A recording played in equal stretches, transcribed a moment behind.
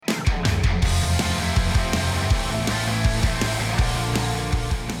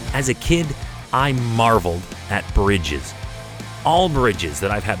As a kid, I marveled at bridges. All bridges that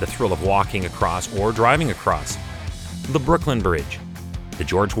I've had the thrill of walking across or driving across. The Brooklyn Bridge, the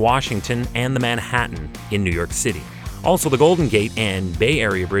George Washington, and the Manhattan in New York City. Also the Golden Gate and Bay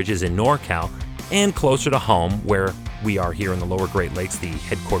Area bridges in NorCal, and closer to home, where we are here in the Lower Great Lakes, the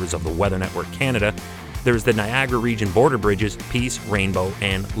headquarters of the Weather Network Canada, there's the Niagara Region border bridges, Peace, Rainbow,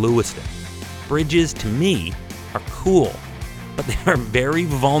 and Lewiston. Bridges, to me, are cool, but they are very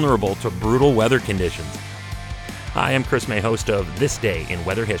vulnerable to brutal weather conditions. Hi, I'm Chris May, host of This Day in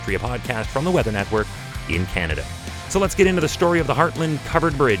Weather History, a podcast from the Weather Network in Canada. So let's get into the story of the Heartland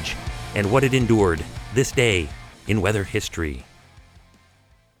Covered Bridge and what it endured this day in weather history.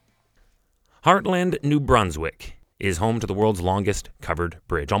 Heartland, New Brunswick is home to the world's longest covered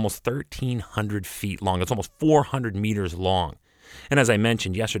bridge, almost 1,300 feet long. It's almost 400 meters long. And as I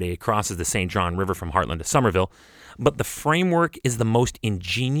mentioned yesterday, it crosses the St. John River from Heartland to Somerville. But the framework is the most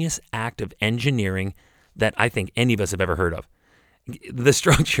ingenious act of engineering that I think any of us have ever heard of. The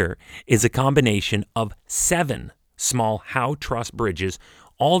structure is a combination of 7 small Howe truss bridges,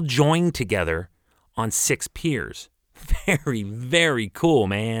 all joined together on 6 piers. Very, very cool,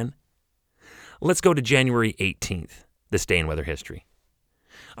 man. Let's go to January 18th, this day in weather history.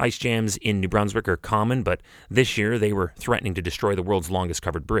 Ice jams in New Brunswick are common, but this year they were threatening to destroy the world's longest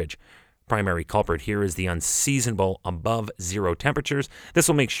covered bridge. Primary culprit here is the unseasonable above-zero temperatures. This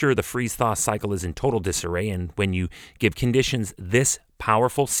will make sure the freeze-thaw cycle is in total disarray, and when you give conditions this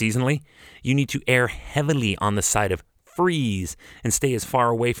powerful seasonally, you need to err heavily on the side of freeze and stay as far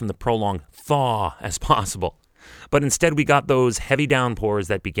away from the prolonged thaw as possible. But instead, we got those heavy downpours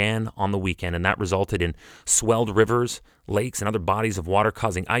that began on the weekend, and that resulted in swelled rivers, lakes, and other bodies of water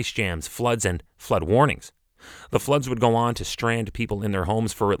causing ice jams, floods, and flood warnings. The floods would go on to strand people in their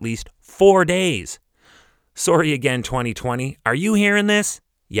homes for at least 4 days. Sorry again, 2020. Are you hearing this?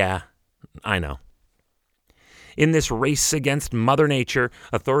 Yeah, I know. In this race against Mother Nature,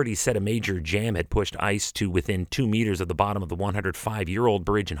 authorities said a major jam had pushed ice to within 2 meters of the bottom of the 105-year-old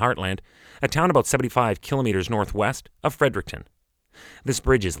bridge in Heartland, a town about 75 kilometers northwest of Fredericton. This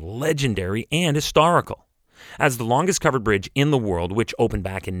bridge is legendary and historical. As the longest covered bridge in the world, which opened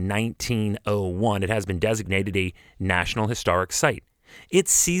back in 1901, it has been designated a National Historic Site. It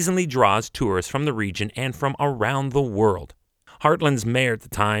seasonally draws tourists from the region and from around the world. Heartland's mayor at the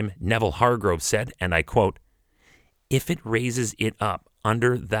time, Neville Hargrove, said, and I quote, "If it raises it up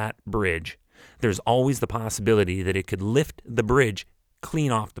under that bridge, there's always the possibility that it could lift the bridge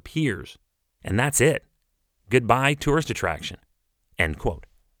clean off the piers. And that's it. Goodbye, tourist attraction." End quote.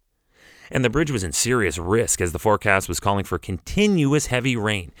 And the bridge was in serious risk as the forecast was calling for continuous heavy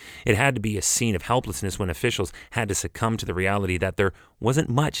rain. It had to be a scene of helplessness when officials had to succumb to the reality that there wasn't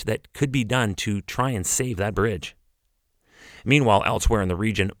much that could be done to try and save that bridge. Meanwhile, elsewhere in the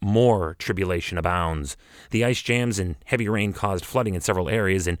region, more tribulation abounds. The ice jams and heavy rain caused flooding in several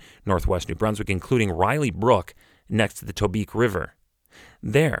areas in northwest New Brunswick, including Riley Brook next to the Tobique River.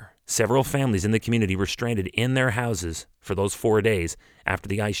 There, several families in the community were stranded in their houses for those 4 days after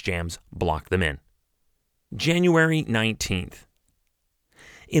the ice jams blocked them in. January 19th.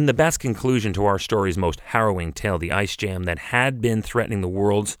 In the best conclusion to our story's most harrowing tale, the ice jam that had been threatening the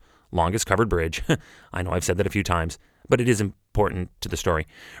world's longest covered bridge, I know I've said that a few times, but it is important to the story,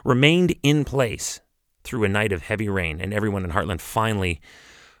 remained in place through a night of heavy rain, and everyone in Heartland finally,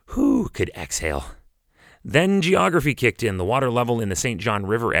 could exhale. Then geography kicked in. The water level in the St. John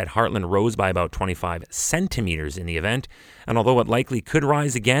River at Heartland rose by about 25 centimeters in the event, and although it likely could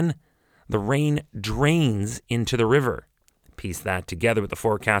rise again, the rain drains into the river. Piece that together with the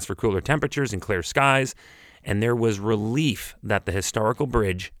forecast for cooler temperatures and clear skies, and there was relief that the historical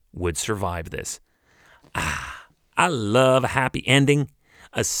bridge would survive this. I love a happy ending,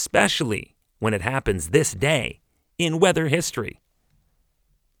 especially when it happens this day in weather history.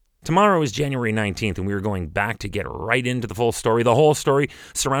 Tomorrow is January 19th, and we are going back to get right into the full story, the whole story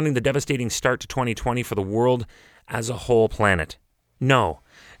surrounding the devastating start to 2020 for the world as a whole planet. No,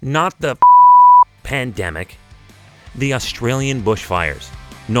 not the pandemic, the Australian bushfires,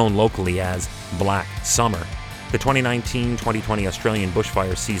 known locally as Black Summer. The 2019-2020 Australian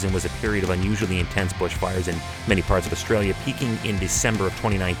bushfire season was a period of unusually intense bushfires in many parts of Australia, peaking in December of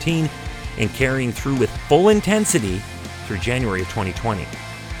 2019 and carrying through with full intensity through January of 2020.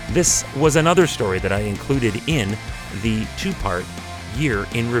 This was another story that I included in the 2-part Year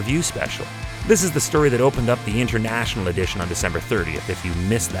in Review special. This is the story that opened up the international edition on December 30th. If you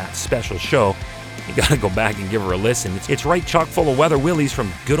missed that special show, you gotta go back and give her a listen. It's right chock full of weather willies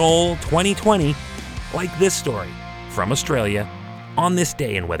from good old 2020, like this story from Australia on this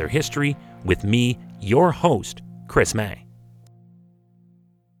day in weather history with me, your host, Chris May.